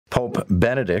Pope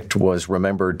Benedict was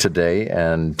remembered today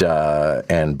and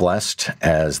blessed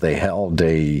as they held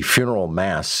a funeral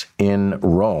mass in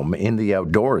Rome, in the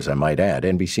outdoors, I might add.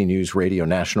 NBC News Radio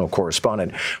national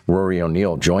correspondent Rory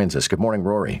O'Neill joins us. Good morning,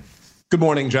 Rory. Good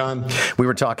morning, John. We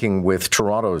were talking with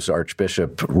Toronto's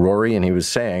Archbishop Rory, and he was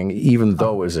saying even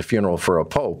though it was a funeral for a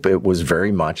pope, it was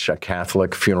very much a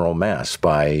Catholic funeral mass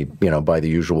by the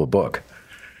usual book.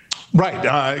 Right.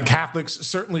 Catholics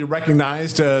certainly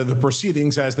recognized the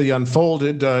proceedings as they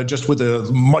unfolded, just with a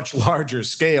much larger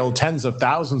scale. Tens of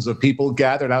thousands of people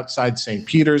gathered outside St.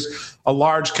 Peter's. A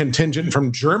large contingent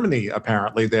from Germany,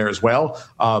 apparently, there as well.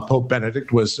 Pope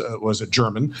Benedict was a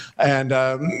German. And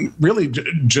really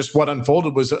just what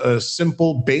unfolded was a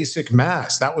simple, basic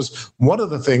mass. That was one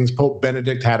of the things Pope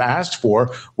Benedict had asked for,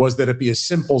 was that it be a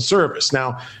simple service.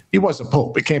 Now, he was a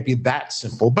pope. It can't be that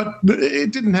simple, but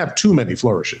it didn't have too many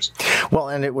flourishes. Well,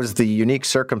 and it was the unique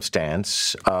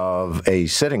circumstance of a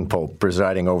sitting pope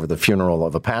presiding over the funeral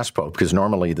of a past pope, because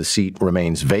normally the seat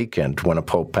remains vacant when a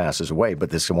pope passes away,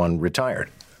 but this one retired.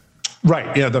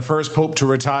 Right. Yeah, the first pope to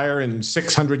retire in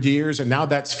 600 years, and now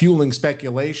that's fueling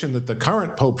speculation that the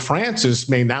current Pope Francis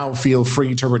may now feel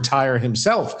free to retire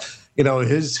himself.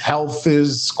 His health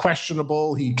is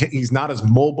questionable. He's not as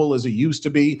mobile as he used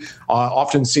to be,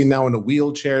 often seen now in a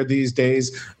wheelchair these days.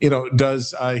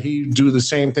 Does he do the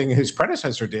same thing his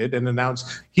predecessor did and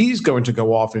announce he's going to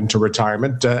go off into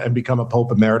retirement and become a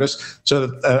Pope Emeritus so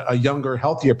that a younger,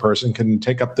 healthier person can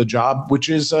take up the job, which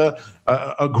is a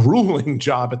grueling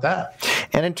job at that.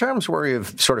 And in terms, Rory,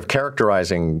 of sort of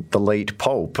characterizing the late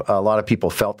Pope, a lot of people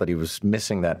felt that he was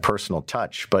missing that personal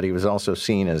touch, but he was also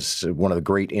seen as one of the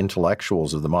great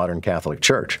intellectuals of the modern Catholic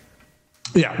Church.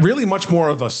 Yeah, really much more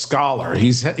of a scholar.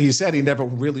 He said he never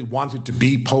really wanted to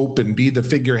be Pope and be the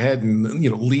figurehead and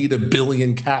lead 1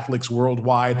 billion Catholics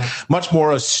worldwide. Much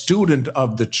more a student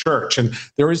of the Church. And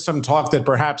there is some talk that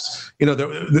perhaps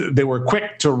they were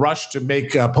quick to rush to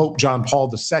make Pope John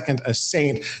Paul II a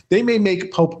saint. They may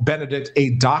make Pope Benedict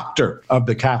a doctor of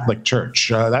the Catholic Church.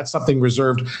 That's something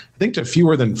reserved, I think, to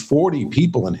fewer than 40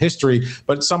 people in history,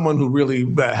 but someone who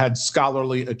really had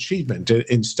scholarly achievement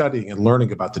in studying and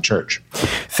learning about the Church.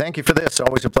 Thank you for this.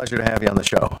 Always a pleasure to have you on the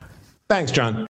show. Thanks, John.